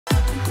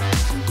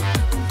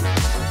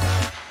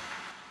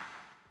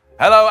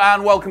Hello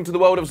and welcome to the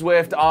World of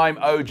Zwift. I'm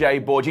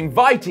OJ Borge,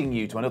 inviting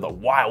you to another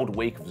wild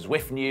week of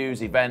Zwift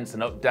news, events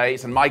and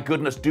updates. And my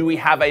goodness, do we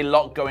have a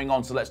lot going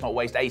on, so let's not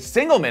waste a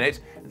single minute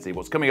and see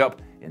what's coming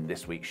up in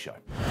this week's show.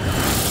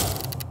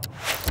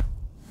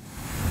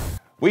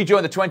 We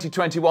join the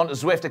 2021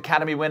 Zwift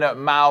Academy winner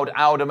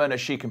Oudeman as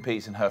she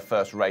competes in her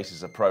first race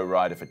as a pro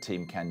rider for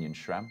Team Canyon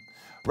Sram.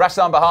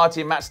 Rahsaan,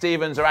 Bahati and Matt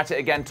Stevens are at it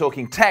again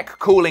talking tech,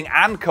 cooling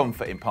and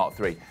comfort in part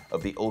 3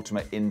 of the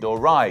ultimate indoor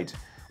ride.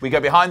 We go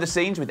behind the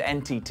scenes with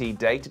NTT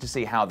Data to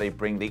see how they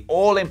bring the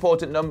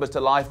all-important numbers to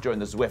life during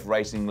the Zwift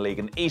Racing League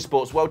and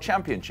Esports World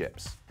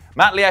Championships.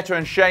 Matt, Lieto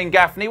and Shayne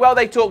Gaffney, well,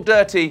 they talk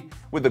dirty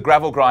with the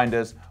Gravel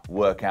Grinders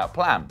workout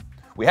plan.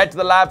 We head to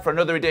the lab for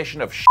another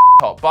edition of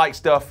hot bike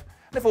stuff.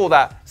 And if all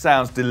that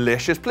sounds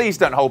delicious, please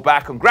don't hold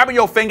back on grabbing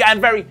your finger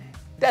and very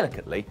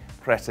delicately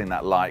pressing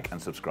that like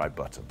and subscribe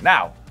button.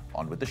 Now,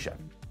 on with the show.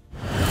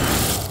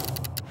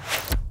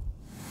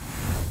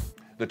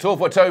 The tour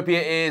for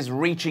Watopia is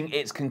reaching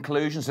its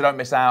conclusion, so don't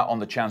miss out on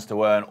the chance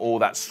to earn all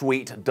that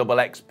sweet double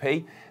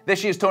XP.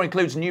 This year's tour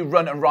includes new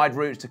run and ride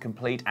routes to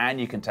complete,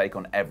 and you can take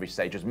on every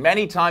stage as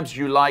many times as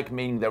you like,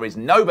 meaning there is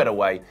no better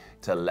way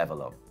to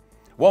level up.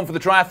 One for the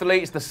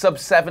triathletes, the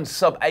Sub7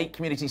 Sub8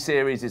 Community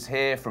Series is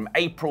here. From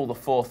April the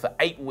 4th for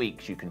 8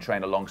 weeks, you can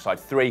train alongside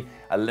 3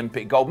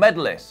 Olympic gold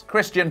medalists: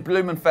 Christian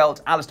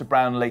Blumenfeld, Alistair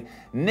Brownlee,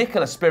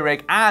 Nicola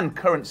Spirig, and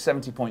current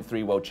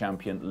 70.3 world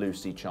champion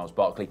Lucy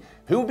Charles-Barkley,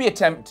 who will be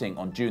attempting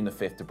on June the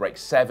 5th to break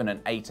 7 and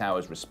 8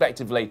 hours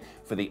respectively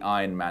for the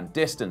Ironman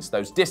distance.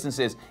 Those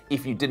distances,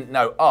 if you didn't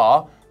know,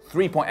 are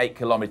 3.8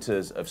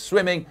 kilometers of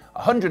swimming,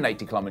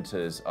 180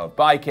 kilometers of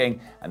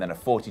biking, and then a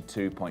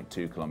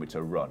 42.2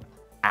 kilometer run.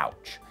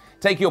 Ouch.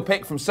 Take your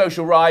pick from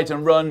social rides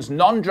and runs,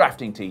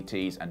 non-drafting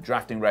TTs and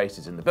drafting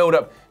races in the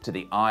build-up to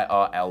the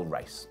IRL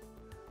race.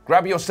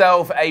 Grab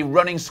yourself a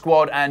running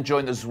squad and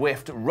join the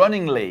Zwift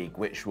Running League,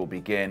 which will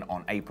begin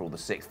on April the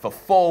 6th. For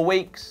 4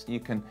 weeks,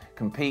 you can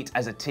compete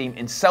as a team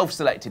in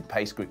self-selected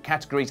pace group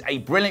categories, a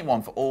brilliant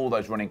one for all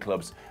those running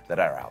clubs that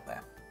are out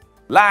there.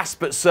 Last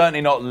but certainly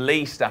not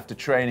least, after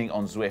training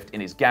on Zwift in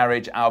his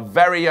garage, our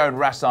very own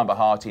Rahsaan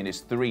Bahati and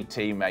his 3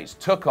 teammates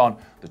took on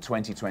the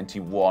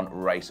 2021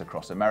 race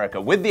across America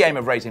with the aim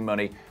of raising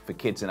money for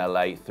kids in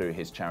LA through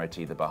his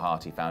charity, the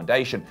Bahati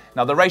Foundation.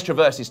 Now, the race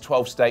traverses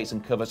 12 states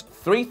and covers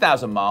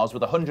 3,000 miles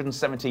with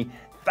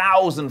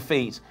 170,000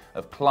 feet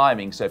of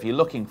climbing. So if you're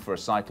looking for a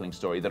cycling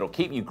story that'll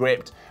keep you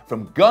gripped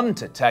from gun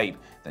to tape,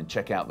 then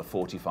check out the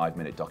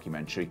 45-minute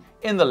documentary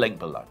in the link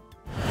below.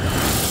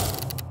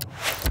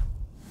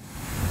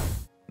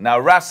 Now,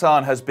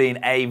 Rahsaan has been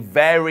a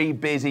very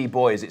busy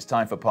boy as it's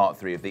time for part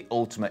 3 of the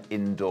ultimate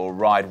indoor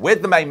ride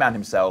with the main man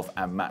himself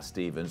and Matt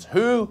Stevens,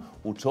 who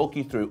will talk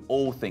you through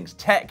all things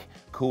tech,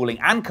 cooling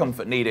and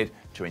comfort needed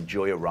to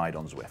enjoy a ride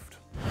on Zwift.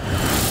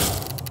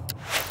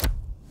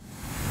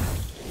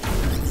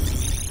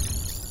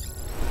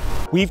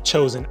 We've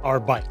chosen our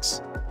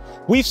bikes.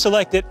 We've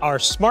selected our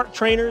smart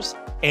trainers,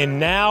 and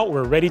now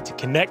we're ready to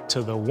connect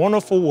to the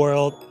wonderful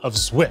world of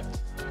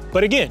Zwift.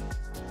 But again,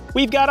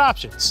 we've got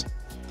options.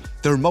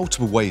 There are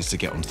multiple ways to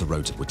get onto the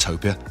roads at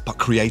Watopia, but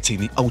creating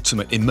the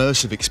ultimate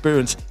immersive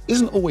experience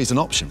isn't always an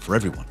option for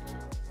everyone.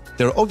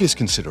 There are obvious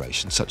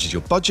considerations such as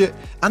your budget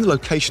and the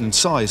location and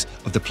size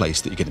of the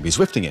place that you're going to be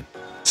Zwifting in.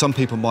 Some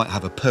people might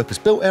have a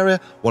purpose-built area,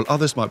 while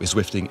others might be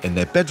Zwifting in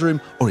their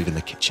bedroom or even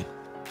the kitchen.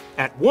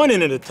 At one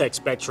end of the tech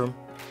spectrum,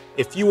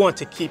 if you want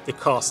to keep the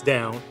costs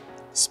down,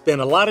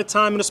 spend a lot of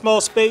time in a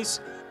small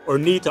space, or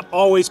need to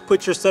always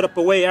put your setup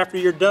away after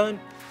you're done,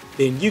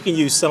 then you can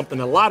use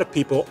something a lot of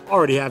people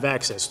already have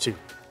access to: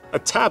 a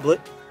tablet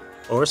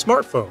or a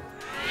smartphone.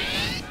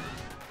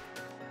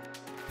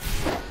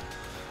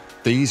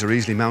 These are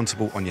easily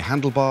mountable on your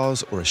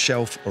handlebars or a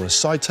shelf or a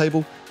side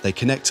table. They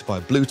connect by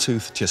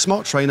Bluetooth to your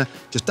smart trainer.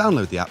 Just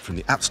download the app from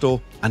the App Store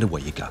and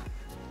away you go.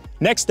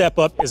 Next step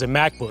up is a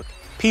MacBook,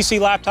 PC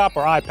laptop,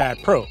 or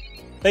iPad Pro.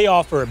 They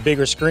offer a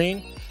bigger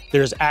screen.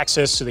 There's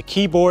access to the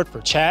keyboard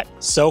for chat,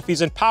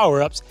 selfies, and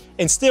power-ups,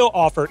 and still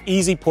offer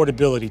easy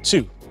portability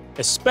too,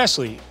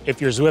 especially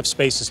if your Zwift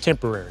space is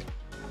temporary.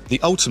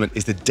 The Ultimate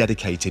is the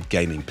dedicated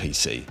gaming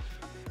PC.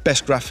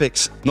 Best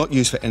graphics, not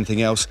used for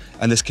anything else,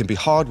 and this can be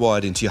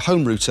hardwired into your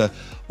home router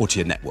or to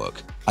your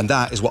network. And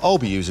that is what I'll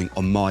be using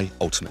on my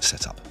Ultimate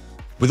setup.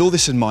 With all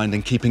this in mind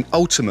and keeping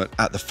Ultimate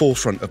at the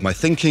forefront of my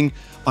thinking,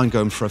 I'm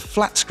going for a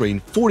flat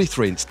screen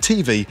 43-inch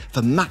TV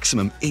for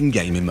maximum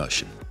in-game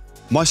immersion.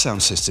 My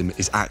sound system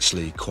is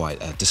actually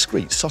quite a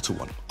discreet, subtle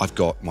one. I've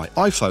got my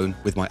iPhone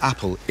with my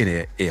Apple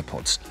in-ear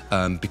earpods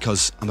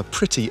because I'm a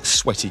pretty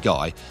sweaty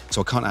guy, so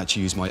I can't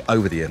actually use my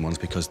over-the-ear ones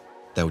because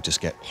they'll just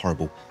get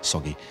horrible,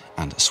 soggy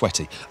and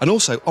sweaty. And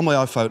also on my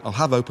iPhone, I'll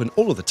have open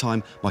all of the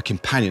time my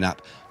companion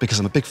app because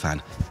I'm a big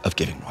fan of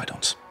giving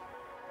ride-ons.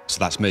 So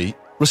that's me.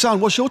 Rahsaan,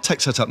 what's your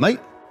tech setup, mate?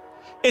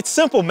 It's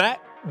simple, Matt.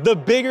 The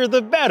bigger,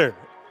 the better.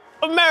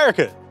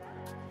 America.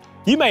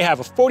 You may have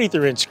a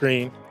 43-inch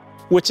screen,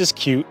 which is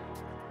cute,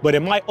 but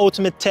in my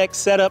ultimate tech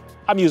setup,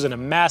 I'm using a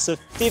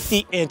massive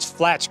 50-inch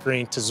flat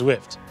screen to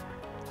Zwift.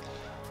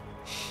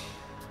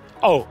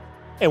 Oh,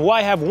 And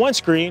why have one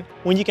screen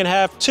when you can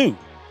have two?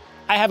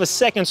 I have a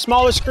second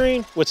smaller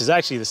screen, which is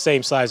actually the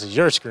same size as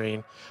your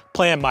screen,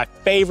 playing my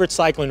favorite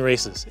cycling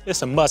races.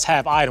 It's a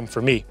must-have item for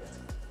me.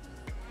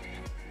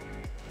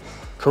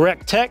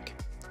 Correct tech?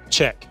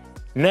 Check.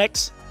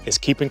 Next is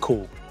keeping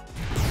cool.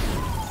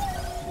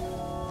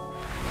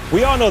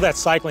 We all know that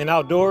cycling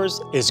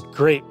outdoors is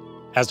great,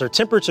 as their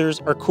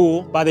temperatures are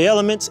cooled by the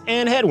elements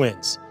and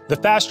headwinds. The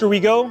faster we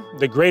go,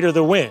 the greater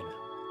the wind.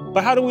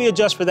 But how do we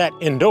adjust for that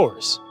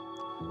indoors?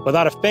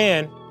 Without a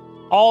fan,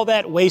 all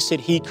that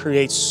wasted heat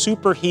creates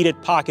superheated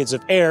pockets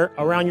of air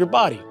around your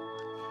body.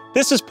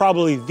 This is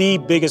probably the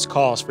biggest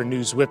cause for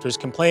new Zwifters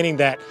complaining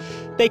that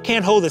they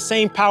can't hold the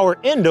same power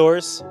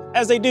indoors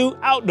as they do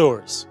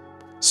outdoors.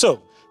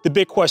 So, the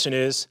big question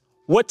is,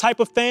 what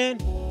type of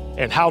fan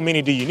and how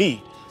many do you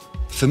need?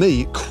 For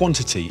me,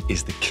 quantity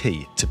is the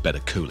key to better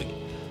cooling.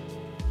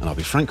 And I'll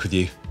be frank with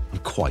you, I'm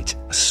quite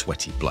a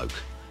sweaty bloke.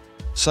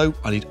 So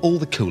I need all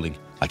the cooling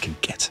I can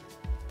get.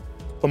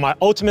 For my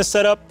ultimate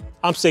setup,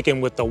 I'm sticking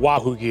with the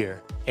Wahoo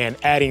gear and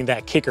adding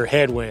that kicker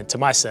headwind to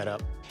my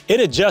setup. It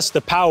adjusts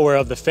the power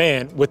of the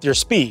fan with your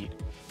speed,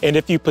 and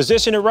if you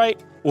position it right,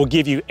 will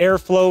give you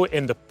airflow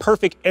in the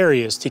perfect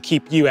areas to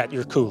keep you at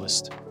your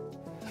coolest.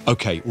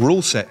 Okay, we're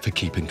all set for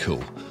keeping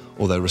cool,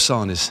 although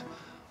Rahsaan is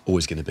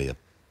always going to be a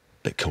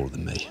bit cooler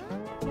than me.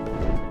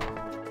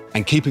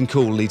 And keeping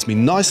cool leads me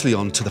nicely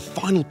on to the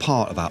final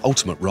part of our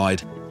ultimate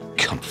ride,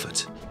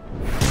 comfort.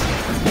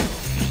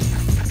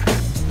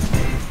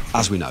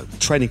 As we know,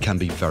 training can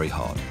be very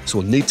hard, so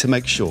we'll need to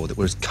make sure that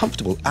we're as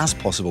comfortable as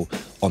possible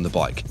on the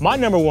bike. My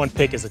number one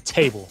pick is a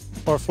table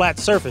or a flat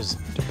surface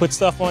to put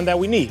stuff on that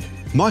we need.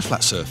 My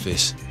flat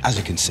surface, as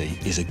you can see,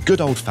 is a good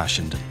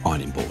old-fashioned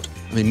ironing board.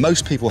 I mean,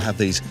 most people have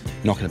these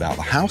knocking about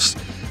the house.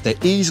 They're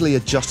easily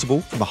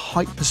adjustable from a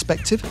height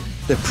perspective.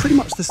 They're pretty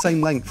much the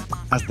same length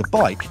as the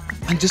bike.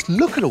 And just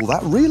look at all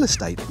that real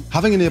estate.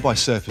 Having a nearby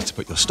surface to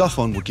put your stuff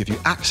on will give you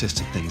access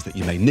to things that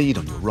you may need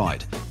on your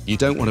ride. You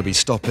don't want to be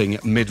stopping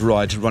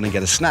mid-ride to run and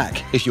get a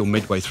snack if you're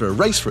midway through a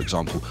race, for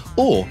example,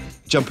 or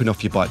jumping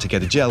off your bike to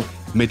get a gel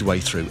midway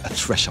through a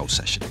threshold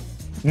session.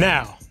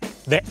 Now,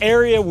 the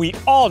area we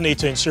all need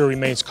to ensure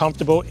remains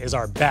comfortable is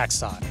our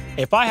backside.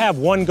 If I have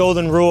one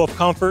golden rule of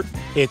comfort,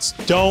 it's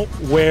don't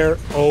wear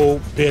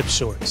old bib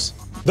shorts.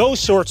 Those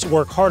shorts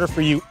work harder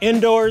for you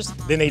indoors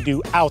than they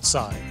do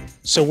outside.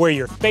 So wear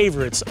your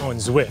favorites on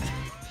Zwift.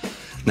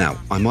 Now,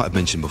 I might have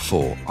mentioned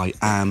before, I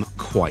am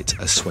quite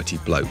a sweaty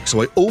bloke,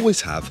 so I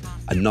always have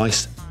a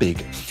nice,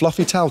 big,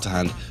 fluffy towel to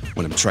hand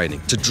when I'm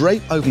training, to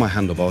drape over my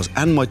handlebars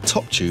and my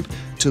top tube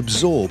to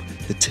absorb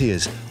the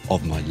tears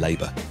of my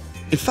labour.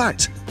 In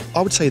fact,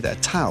 I would say that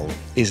a towel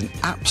is an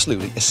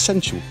absolutely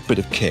essential bit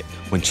of kit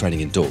when training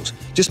indoors.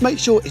 Just make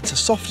sure it's a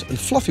soft and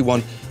fluffy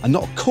one and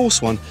not a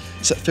coarse one,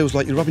 so it feels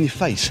like you're rubbing your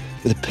face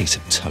with a piece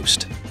of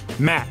toast.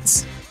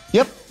 Mats.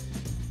 Yep.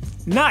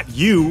 Not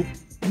you,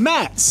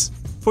 mats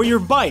for your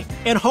bike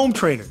and home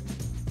trainer.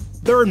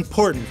 They're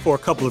important for a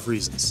couple of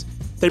reasons.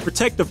 They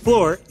protect the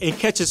floor and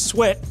catches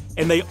sweat,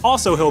 and they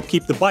also help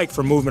keep the bike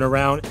from moving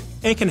around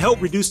and can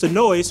help reduce the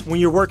noise when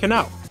you're working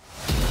out.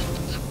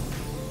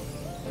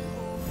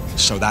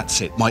 So that's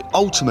it, my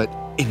ultimate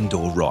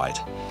indoor ride.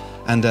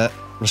 And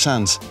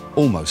Rahsaan's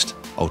almost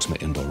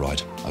ultimate indoor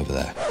ride over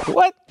there.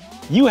 What?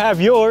 You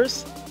have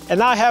yours,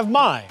 and I have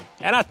mine.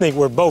 And I think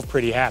we're both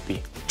pretty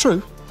happy.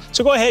 True.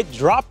 So go ahead,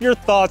 drop your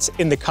thoughts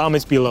in the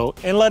comments below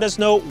and let us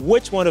know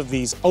which one of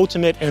these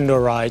ultimate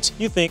indoor rides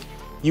you think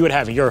you would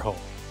have in your home,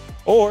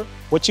 or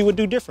what you would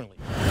do differently.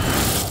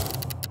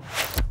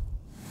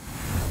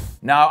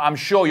 Now, I'm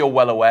sure you're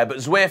well aware, but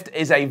Zwift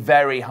is a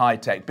very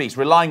high-tech beast,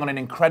 relying on an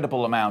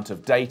incredible amount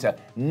of data,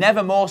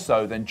 never more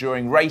so than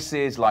during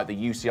races like the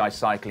UCI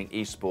Cycling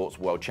Esports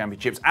World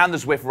Championships and the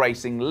Zwift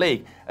Racing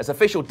League. As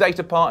official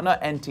data partner,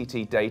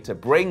 NTT Data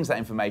brings that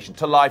information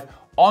to life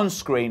on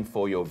screen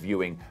for your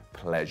viewing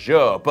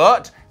pleasure.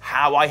 But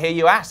how, I hear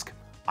you ask?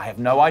 I have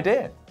no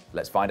idea.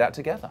 Let's find out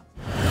together.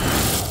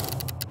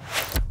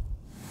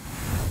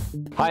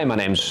 Hi, my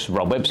name's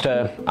Rob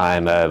Webster.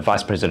 I'm a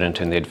Vice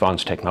President in the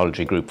Advanced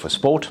Technology Group for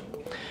Sport.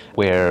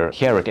 We're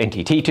here at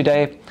NTT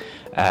today,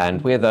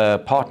 and we're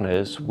the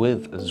partners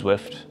with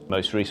Zwift,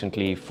 most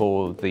recently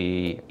for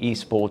the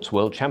Esports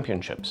World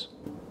Championships.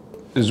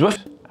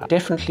 Zwift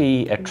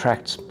definitely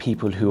attracts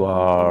people who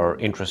are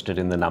interested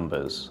in the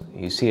numbers.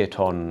 You see it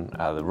on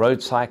the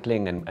road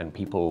cycling and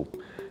people,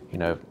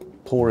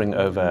 poring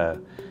over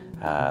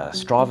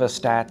Strava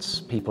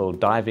stats, people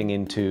diving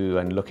into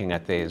and looking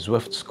at their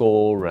Zwift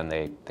score and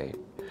their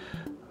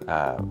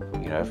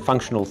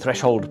functional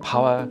threshold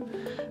power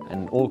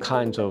and all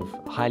kinds of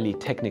highly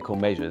technical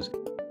measures.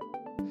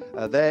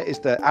 There is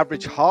the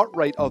average heart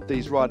rate of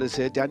these riders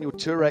here. Daniel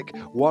Turek,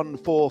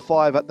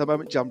 145 at the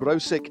moment.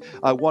 Jambrosic,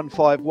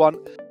 151.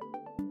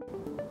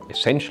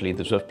 Essentially,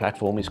 the Zwift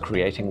platform is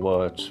creating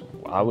what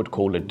I would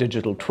call a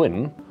digital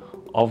twin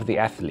of the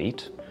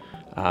athlete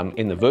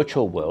in the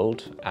virtual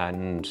world,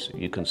 and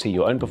you can see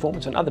your own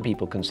performance and other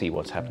people can see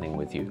what's happening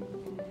with you.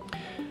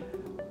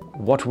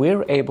 What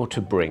we're able to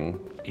bring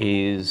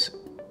is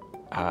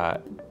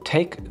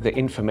take the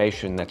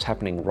information that's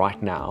happening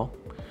right now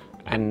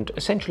and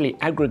essentially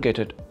aggregate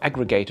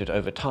it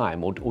over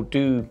time, or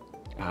do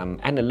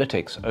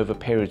analytics over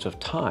periods of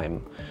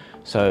time.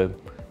 So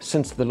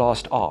since the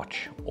last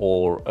arch,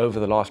 or over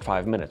the last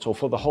 5 minutes, or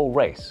for the whole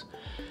race,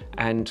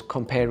 and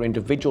compare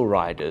individual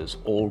riders,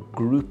 or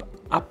group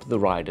up the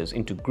riders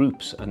into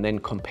groups and then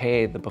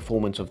compare the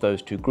performance of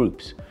those two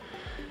groups.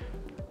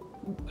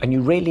 And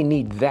you really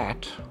need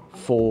that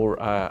for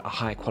a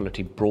high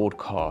quality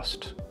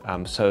broadcast,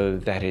 so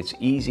that it's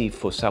easy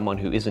for someone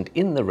who isn't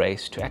in the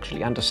race to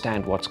actually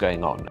understand what's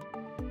going on.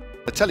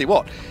 I tell you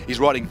what, he's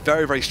riding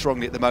very, very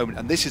strongly at the moment,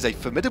 and this is a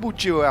formidable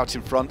duo out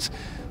in front.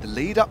 The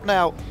lead up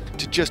now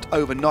to just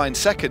over 9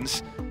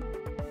 seconds.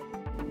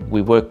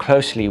 We work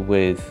closely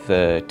with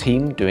the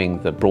team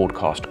doing the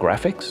broadcast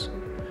graphics,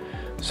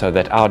 so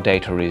that our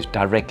data is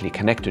directly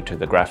connected to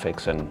the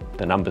graphics, and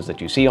the numbers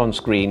that you see on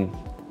screen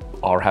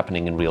are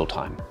happening in real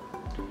time.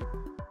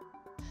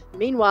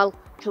 Meanwhile,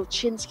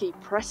 Kulczynski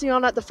pressing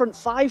on at the front,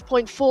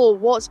 5.4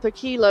 watts per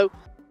kilo.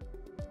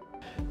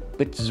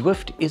 But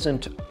Zwift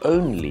isn't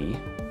only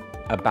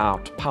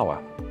about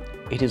power.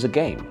 It is a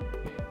game.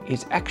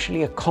 It's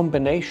actually a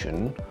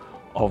combination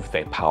of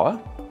their power,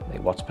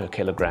 their watts per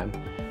kilogram,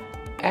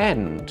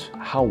 and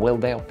how well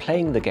they are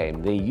playing the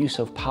game, their use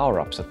of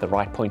power-ups at the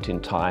right point in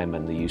time,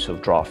 and the use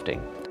of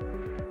drafting.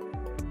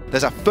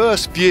 There's a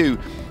first view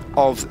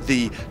of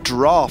the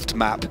draft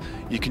map.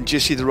 You can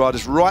just see the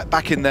riders right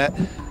back in there.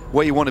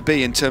 Where you want to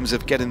be in terms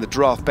of getting the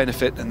draft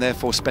benefit and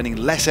therefore spending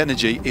less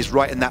energy is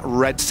right in that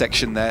red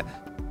section there.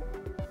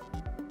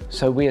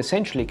 So we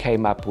essentially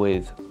came up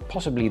with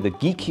possibly the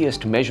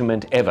geekiest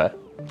measurement ever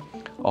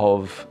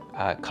of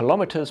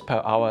kilometers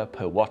per hour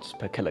per watts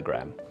per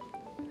kilogram.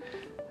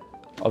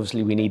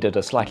 Obviously we needed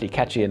a slightly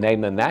catchier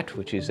name than that,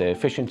 which is the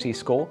efficiency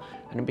score,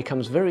 and it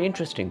becomes very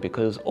interesting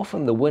because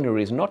often the winner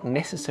is not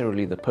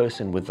necessarily the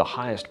person with the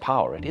highest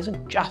power. It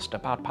isn't just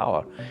about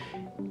power.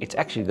 It's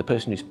actually the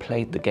person who's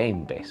played the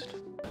game best.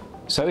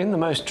 So in the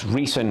most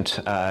recent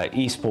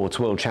Esports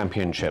World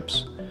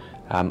Championships,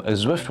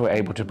 Zwift were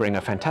able to bring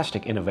a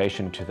fantastic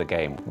innovation to the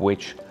game,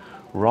 which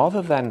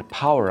rather than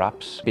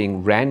power-ups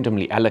being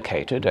randomly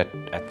allocated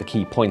at the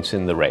key points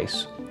in the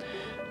race,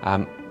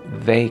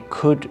 they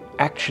could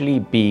actually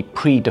be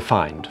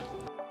predefined.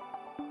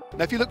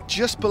 Now if you look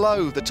just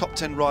below the top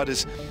 10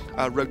 riders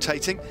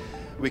rotating,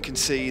 we can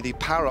see the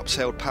power-ups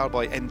held powered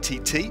by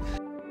NTT.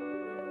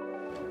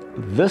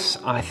 This,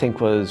 I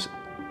think, was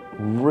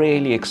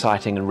really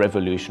exciting and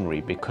revolutionary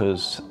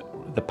because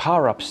the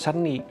power-ups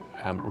suddenly,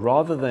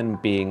 rather than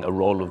being a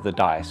roll of the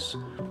dice,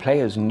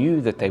 players knew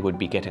that they would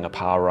be getting a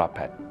power-up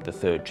at the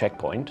 3rd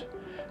checkpoint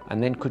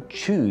and then could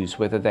choose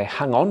whether they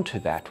hung on to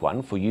that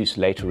one for use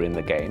later in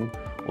the game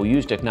or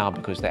used it now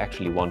because they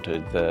actually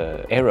wanted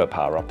the aero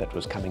power-up that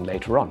was coming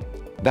later on.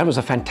 That was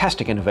a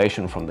fantastic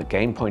innovation from the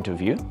game point of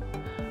view.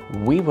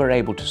 We were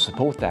able to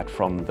support that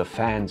from the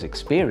fans'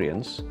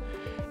 experience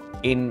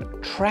in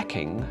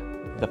tracking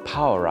the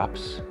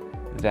power-ups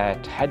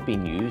that had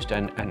been used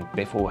and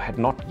therefore had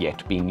not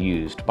yet been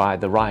used by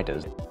the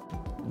riders.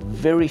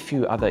 Very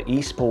few other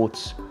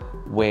esports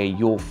where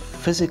your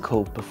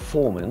physical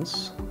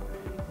performance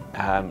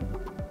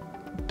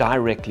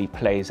directly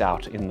plays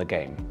out in the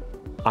game.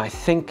 I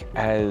think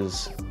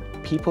as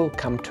people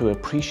come to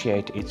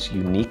appreciate its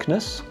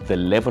uniqueness, the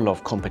level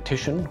of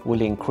competition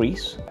will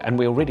increase, and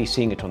we're already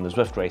seeing it on the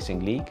Zwift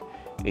Racing League.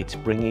 It's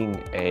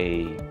bringing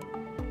a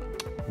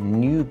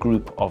new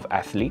group of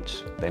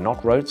athletes. They're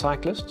not road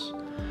cyclists,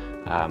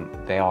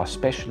 they are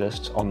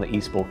specialists on the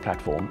esport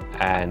platform,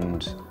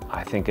 and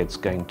I think it's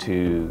going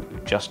to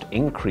just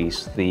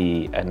increase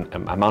the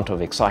amount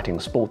of exciting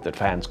sport that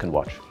fans can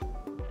watch.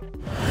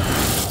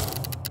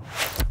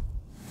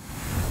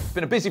 It's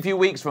been a busy few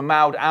weeks for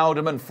Maud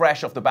Oudeman,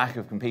 fresh off the back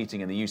of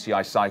competing in the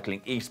UCI Cycling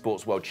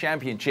Esports World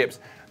Championships.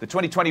 The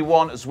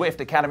 2021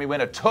 Zwift Academy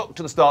winner took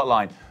to the start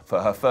line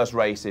for her first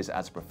races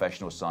as a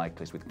professional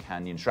cyclist with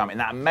Canyon Sram in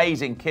that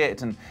amazing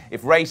kit. And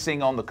if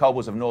racing on the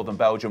cobbles of northern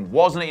Belgium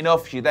wasn't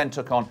enough, she then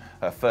took on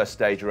her first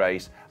stage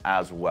race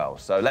as well.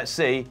 So let's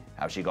see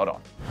how she got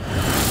on.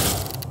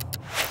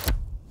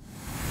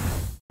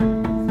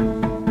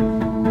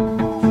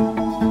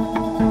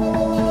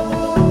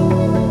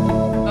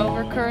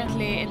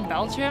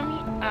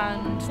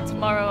 And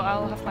tomorrow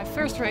I'll have my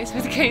first race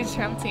with the Canyon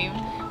Sram team.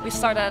 We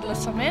start at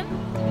Rahsaan.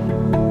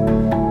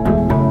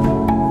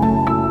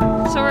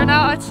 So we're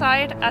now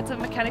outside at the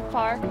mechanic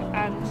park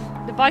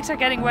and the bikes are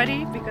getting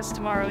ready because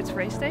tomorrow it's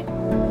race day.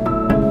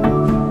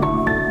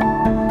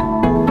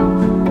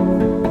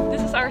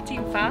 This is our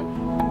team fan.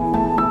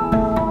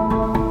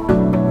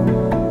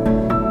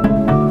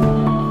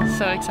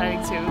 So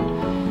exciting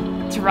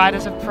to ride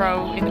as a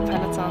pro in the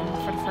peloton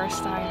for the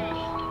first time.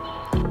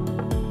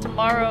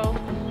 Tomorrow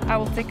I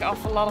will tick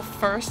off a lot of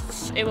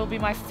firsts. It will be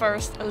my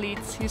first elite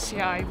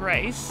UCI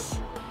race.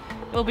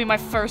 will be my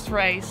first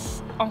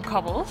race on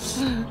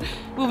cobbles.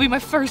 Will be my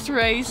first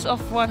race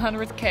of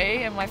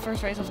 100k and my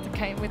first race of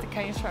with the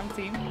Sram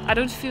team. I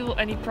don't feel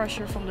any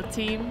pressure from the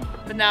team,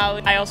 but now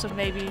I also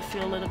maybe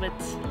feel a little bit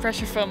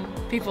pressure from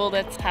people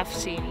that have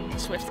seen the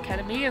Zwift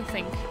Academy and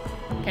think,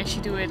 can she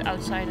do it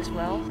outside as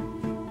well?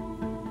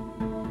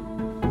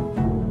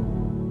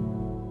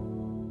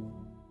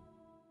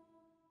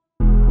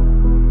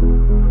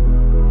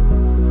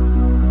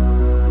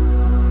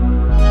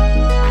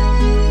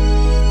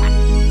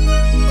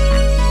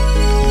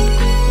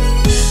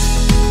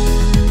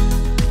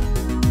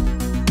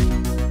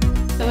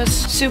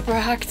 Super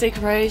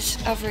hectic race.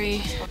 Every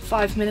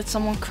 5 minutes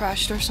someone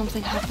crashed or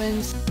something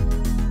happened.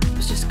 It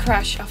was just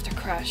crash after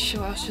crash,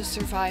 so I was just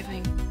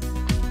surviving.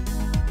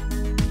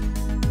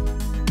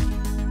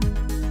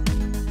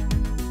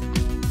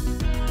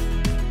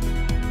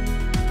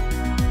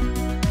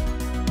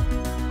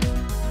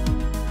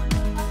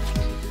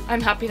 I'm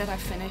happy that I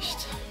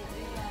finished.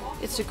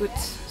 It's a good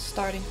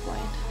starting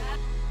point.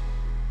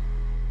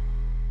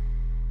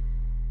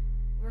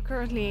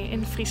 Currently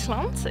in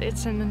Friesland.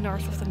 It's in the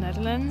north of the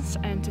Netherlands,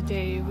 and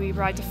today we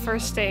ride the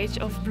first stage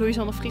of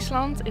Bloeizone of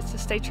Friesland. It's a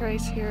stage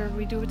race here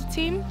we do with the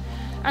team,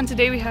 and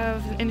today we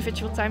have an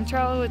individual time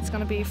trial. It's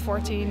gonna be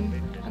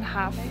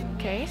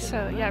 14.5k,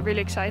 so yeah, really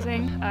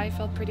exciting. I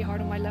felt pretty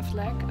hard on my left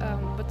leg,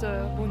 but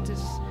the wound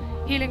is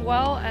healing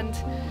well and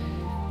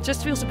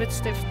just feels a bit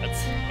stiff, but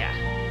yeah.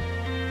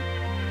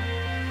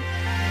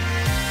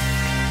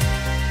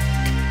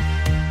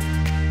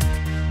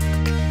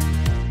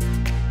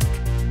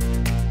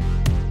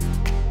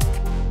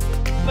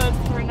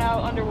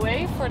 Now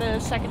underway for the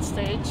second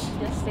stage.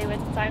 Yesterday we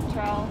had the time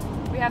trial.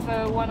 We have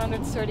a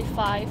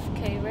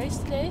 135k race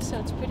today, so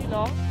it's pretty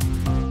long.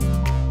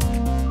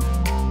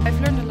 I've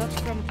learned a lot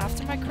from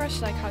after my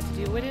crash, like how to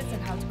deal with it and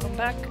how to come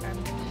back.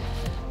 And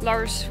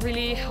Lars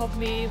really helped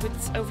me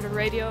with over the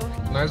radio.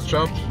 Nice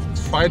job.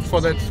 Fight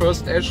for that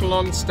first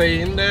echelon. Stay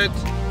in that.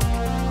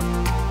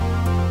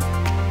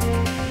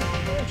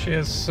 She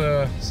has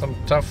some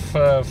tough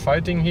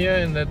fighting here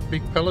in that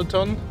big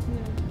peloton.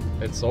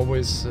 It's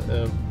always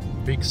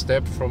big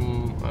step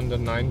from under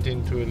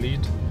 19 to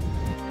elite.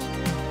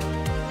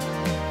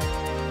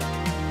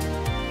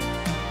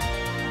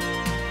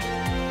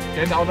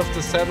 Get out of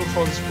the saddle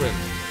for the sprint.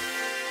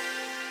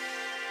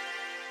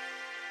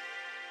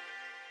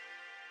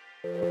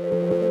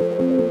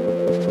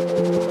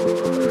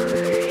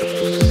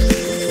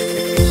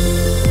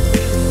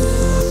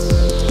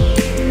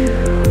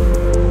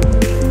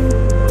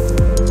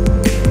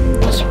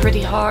 It was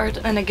pretty hard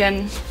and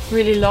again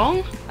really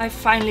long. I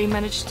finally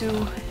managed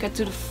to get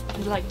to the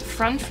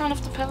front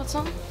of the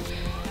peloton.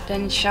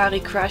 Then Shari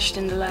crashed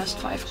in the last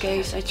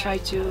 5Ks. I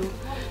tried to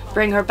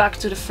bring her back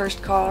to the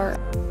first car.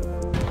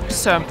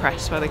 So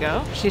impressed by the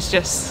girl. She's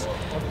just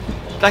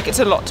like, it's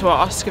a lot to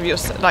ask of your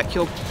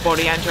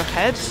body and your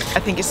head. I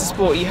think it's a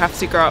sport you have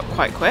to grow up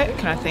quite quick,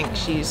 and I think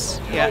she's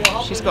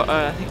got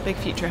a big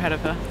future ahead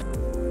of her.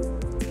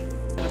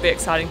 It'll be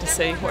exciting to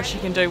see what she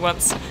can do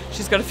once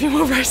she's got a few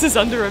more races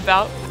under her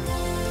belt.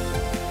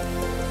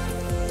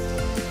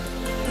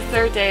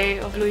 Third day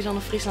of Bloeizone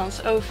of Friesland is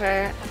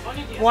over.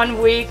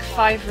 1 week,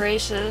 5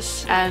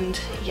 races, and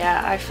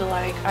yeah, I feel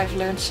like I've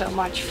learned so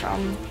much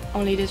from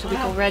only this week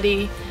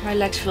already. My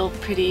legs feel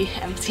pretty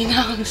empty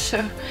now, so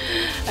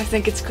I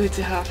think it's good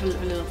to have a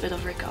little bit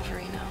of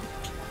recovery now.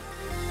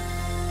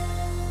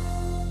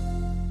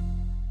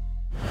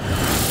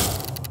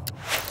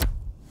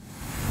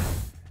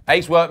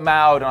 Ace work,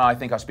 Maud, and I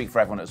think I speak for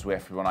everyone at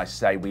Zwift when I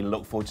say we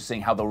look forward to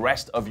seeing how the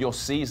rest of your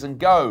season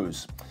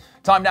goes.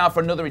 Time now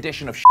for another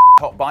edition of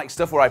Hot Bike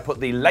Stuff, where I put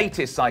the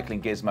latest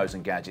cycling gizmos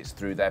and gadgets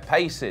through their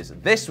paces.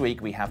 This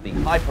week we have the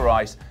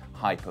Hyperice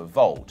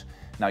Hypervolt.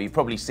 Now, you've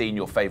probably seen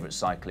your favourite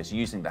cyclists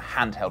using the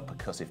handheld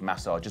percussive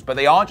massagers, but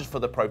they aren't just for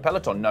the pro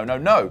peloton. No, no,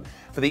 no.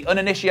 For the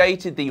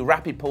uninitiated, the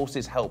rapid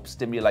pulses help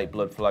stimulate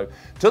blood flow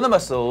to the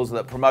muscles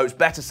that promotes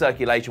better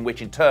circulation,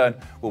 which in turn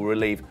will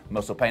relieve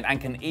muscle pain and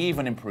can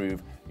even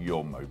improve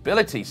your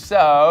mobility.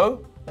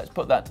 So, let's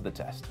put that to the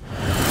test.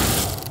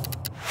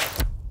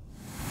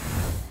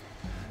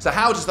 So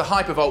how does the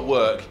Hypervolt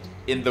work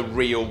in the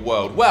real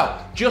world?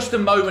 Well, just a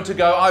moment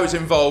ago, I was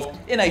involved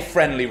in a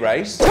friendly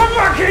race. Come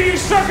back here, you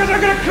suckers! I'm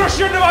gonna crush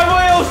you under my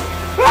wheels!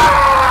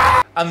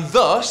 Ah! And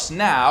thus,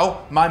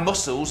 now, my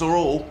muscles are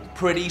all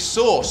pretty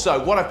sore.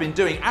 So what I've been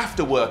doing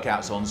after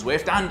workouts on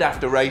Zwift and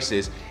after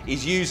races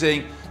is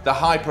using the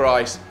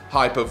Hyperice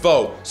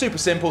Hypervolt. Super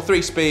simple,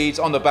 3 speeds.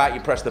 On the back,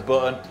 you press the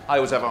button. I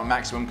always have it on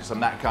maximum because I'm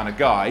that kind of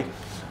guy.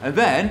 And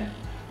then,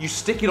 you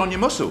stick it on your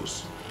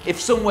muscles. If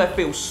somewhere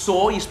feels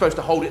sore, you're supposed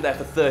to hold it there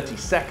for 30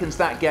 seconds.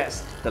 That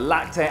gets the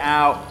lactate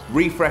out,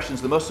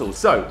 refreshes the muscles.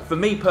 So, for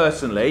me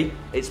personally,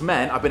 it's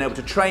meant I've been able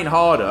to train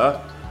harder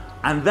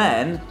and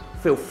then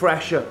feel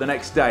fresher the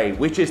next day,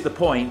 which is the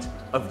point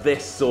of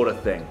this sort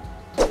of thing.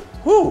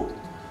 Whew!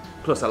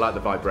 Plus, I like the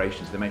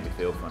vibrations. They make me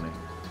feel funny.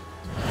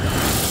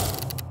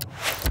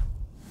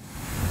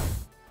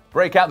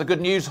 Break out the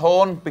good news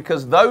horn,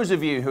 because those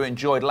of you who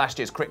enjoyed last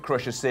year's Crit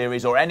Crusher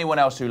series, or anyone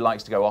else who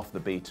likes to go off the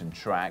beaten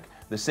track,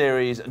 the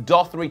series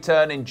doth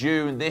return in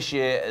June this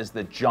year as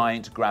the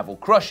Giant Gravel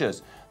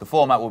Crushers. The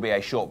format will be a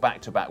short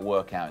back-to-back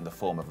workout in the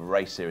form of a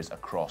race series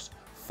across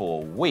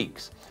 4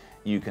 weeks.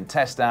 You can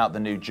test out the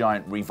new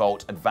Giant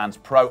Revolt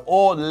Advanced Pro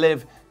or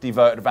Live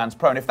Devote Advanced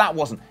Pro. And if that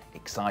wasn't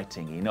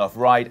exciting enough,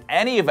 ride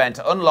any event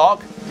to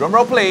unlock,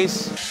 drumroll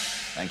please,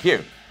 thank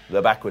you,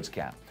 the backwards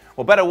cap.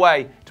 What better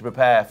way to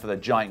prepare for the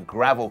Giant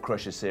Gravel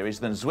Crusher series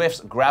than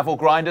Zwift's Gravel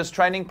Grinders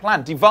training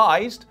plan,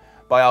 devised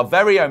by our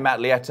very own Matt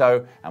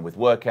Lieto and with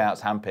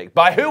workouts handpicked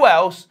by who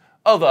else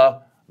other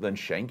than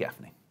Shayne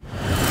Gaffney.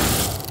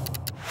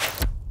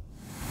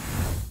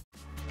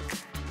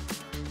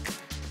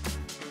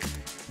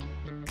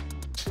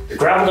 The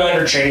Gravel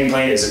Grinder training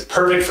plan is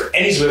perfect for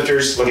any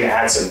Zwifters looking to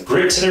add some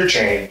grit to their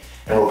training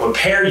and will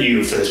prepare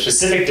you for the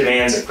specific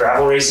demands of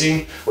gravel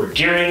racing, where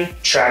gearing,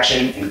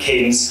 traction, and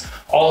cadence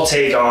all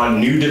take on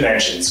new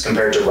dimensions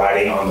compared to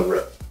riding on the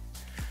road.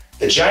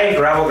 The Giant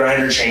Gravel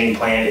Grinder training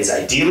plan is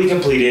ideally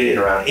completed in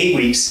around 8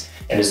 weeks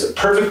and is the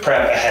perfect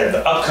prep ahead of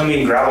the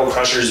upcoming Gravel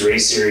Crushers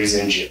race series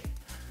in June.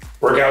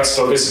 Workouts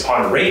focus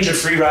upon a range of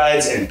free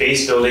rides and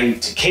base building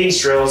to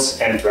cadence drills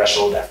and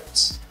threshold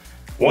efforts.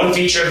 One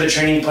feature of the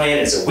training plan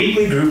is a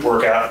weekly group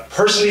workout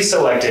personally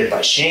selected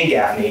by Shayne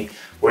Gaffney,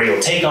 where you'll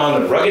take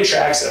on the rugged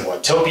tracks of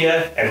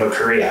Watopia and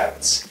Hyperice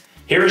Hypervolt.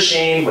 Here is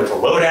Shayne with a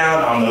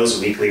lowdown on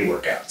those weekly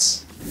workouts.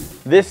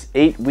 This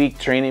 8-week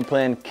training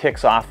plan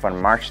kicks off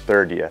on March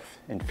 30th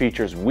and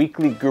features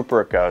weekly group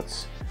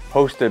workouts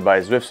hosted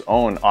by Zwift's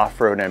own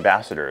off-road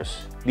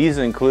ambassadors. These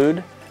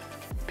include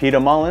Peter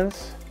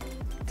Mullins,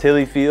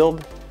 Tilly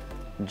Field,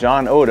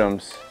 John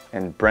Odems,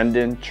 and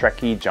Brendan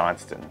Trekkie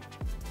Johnston.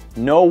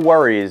 No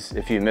worries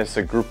if you miss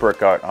a group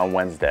workout on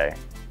Wednesday.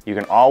 You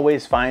can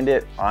always find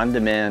it on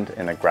demand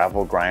in a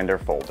Gravel Grinder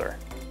folder.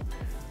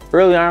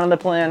 Early on in the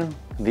plan,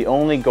 the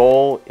only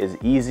goal is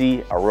easy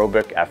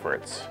aerobic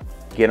efforts.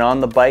 Get on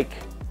the bike,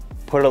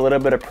 put a little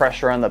bit of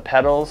pressure on the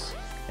pedals,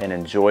 and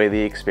enjoy the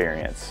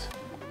experience.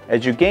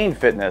 As you gain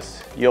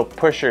fitness, you'll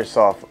push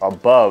yourself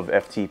above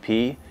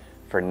FTP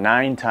for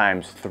 9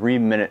 times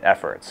 3-minute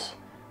efforts,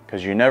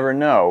 because you never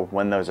know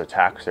when those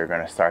attacks are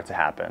going to start to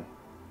happen.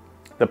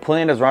 The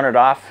plan is rounded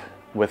off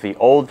with the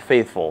Old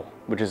Faithful,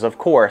 which is of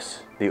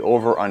course the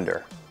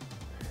over-under.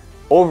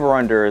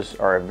 Over-unders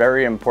are a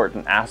very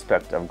important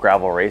aspect of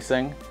gravel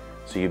racing,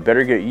 so you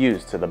better get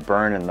used to the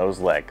burn in those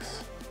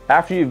legs.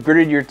 After you've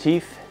gritted your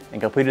teeth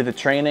and completed the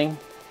training,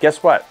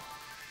 guess what?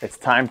 It's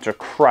time to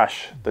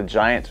crush the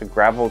Giant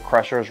Gravel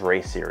Crushers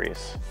race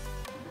series.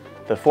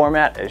 The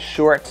format is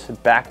short,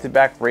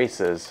 back-to-back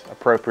races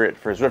appropriate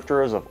for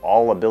Zwifters of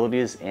all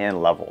abilities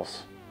and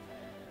levels.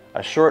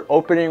 A short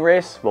opening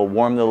race will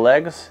warm the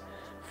legs,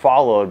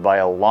 followed by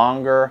a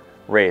longer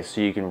race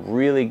so you can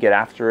really get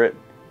after it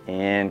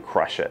and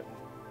crush it.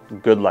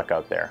 Good luck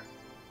out there.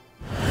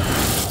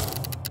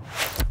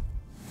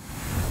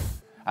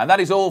 And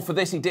that is all for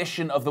this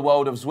edition of the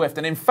World of Zwift.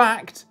 And in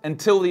fact,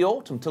 until the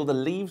autumn, till the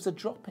leaves are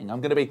dropping, I'm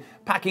going to be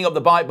packing up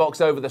the bike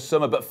box over the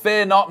summer. But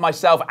fear not,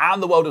 myself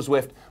and the World of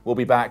Zwift will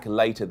be back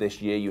later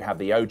this year. You have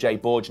the OJ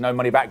Borge no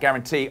money back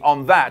guarantee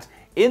on that.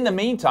 In the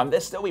meantime,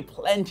 there's still be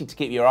plenty to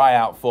keep your eye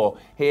out for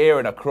here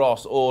and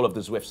across all of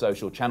the Zwift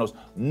social channels,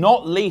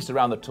 not least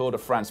around the Tour de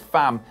France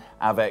Femme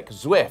avec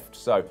Zwift.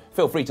 So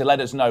feel free to let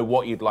us know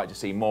what you'd like to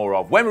see more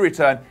of when we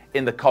return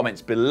in the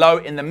comments below.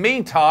 In the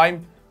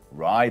meantime,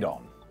 ride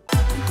on.